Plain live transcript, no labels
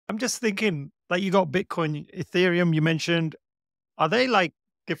I'm just thinking, like you got Bitcoin, Ethereum, you mentioned. Are they like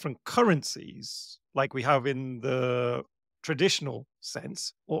different currencies like we have in the traditional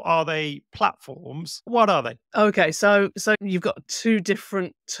sense, or are they platforms? What are they? Okay, so you've got two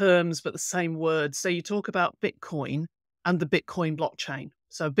different terms but the same word. So you talk about Bitcoin and the Bitcoin blockchain.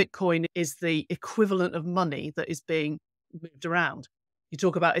 So Bitcoin is the equivalent of money that is being moved around. You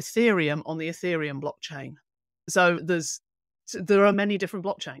talk about Ethereum on the Ethereum blockchain. So there are many different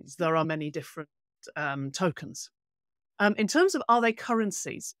blockchains. There are many different tokens. In terms of are they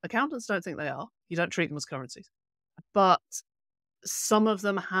currencies, accountants don't think they are. You don't treat them as currencies, but some of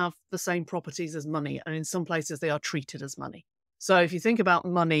them have the same properties as money, and in some places they are treated as money. So if you think about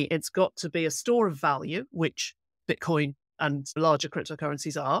money, it's got to be a store of value, which Bitcoin and larger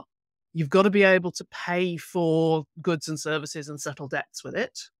cryptocurrencies are. You've got to be able to pay for goods and services and settle debts with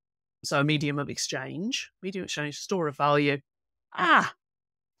it. So a medium exchange, store of value.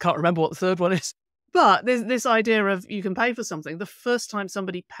 Can't remember what the third one is. But there's this idea of you can pay for something. The first time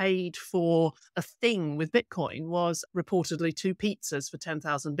somebody paid for a thing with Bitcoin was reportedly 2 pizzas for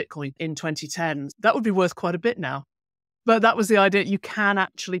 10,000 Bitcoin in 2010. That would be worth quite a bit now. But that was the idea. You can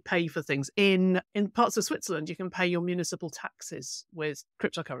actually pay for things. In parts of Switzerland, you can pay your municipal taxes with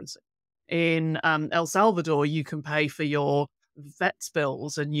cryptocurrency. In El Salvador, you can pay for your vet's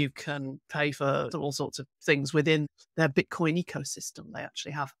bills and you can pay for all sorts of things within their Bitcoin ecosystem.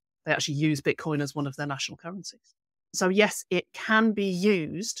 They actually use Bitcoin as one of their national currencies. So yes, it can be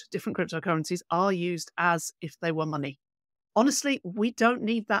used. Different cryptocurrencies are used as if they were money. Honestly, we don't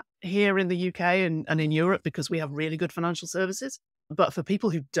need that here in the UK and in Europe because we have really good financial services. But for people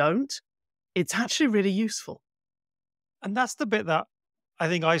who don't, it's actually really useful. And that's the bit that I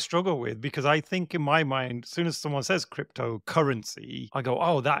think I struggle with, because I think in my mind, as soon as someone says cryptocurrency, I go,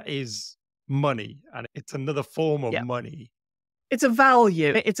 oh, that is money. And it's another form of Yeah. money. It's a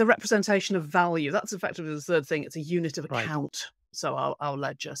value. It's a representation of value. That's effectively the third thing. It's a unit of Right. account. So our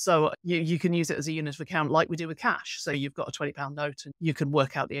ledger. So you can use it as a unit of account like we do with cash. So you've got a £20 note and you can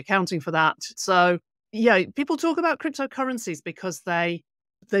work out the accounting for that. So yeah, people talk about cryptocurrencies because they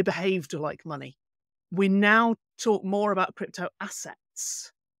behaved like money. We now talk more about crypto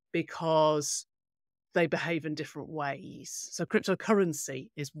assets because they behave in different ways. So cryptocurrency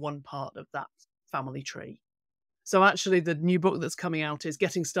is one part of that family tree. So actually, the new book that's coming out is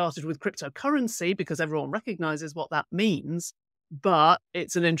getting started with cryptocurrency because everyone recognizes what that means, but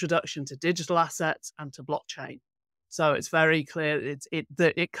it's an introduction to digital assets and to blockchain. So it's very clear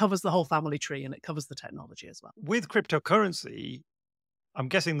it covers the whole family tree and it covers the technology as well. With cryptocurrency, I'm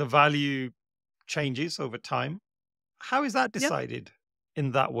guessing the value changes over time. How is that Yeah. decided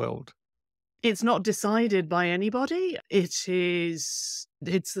in that world? It's not decided by anybody. It's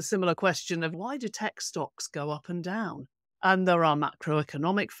the similar question of why do tech stocks go up and down? And there are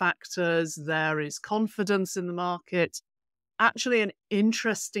macroeconomic factors, there is confidence in the market. Actually, an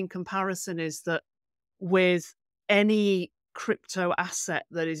interesting comparison is that with any crypto asset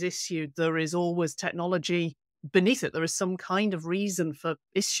that is issued, there is always technology beneath it. There is some kind of reason for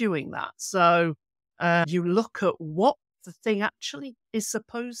issuing that. So you look at what the thing actually is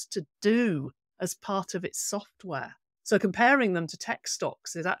supposed to do as part of its software. So comparing them to tech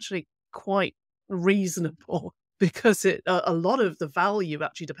stocks is actually quite reasonable because a lot of the value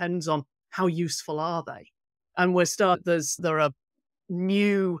actually depends on how useful are they. And there are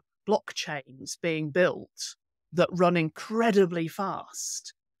new blockchains being built that run incredibly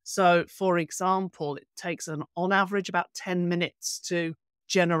fast. So, for example, it takes on average about 10 minutes to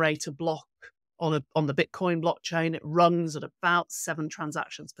generate a block on the Bitcoin blockchain. It runs at about 7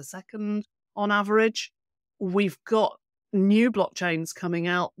 transactions per second on average. We've got new blockchains coming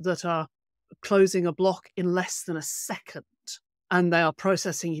out that are closing a block in less than a second, and they are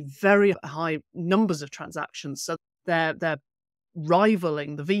processing very high numbers of transactions. So they're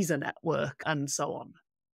rivaling the Visa network and so on.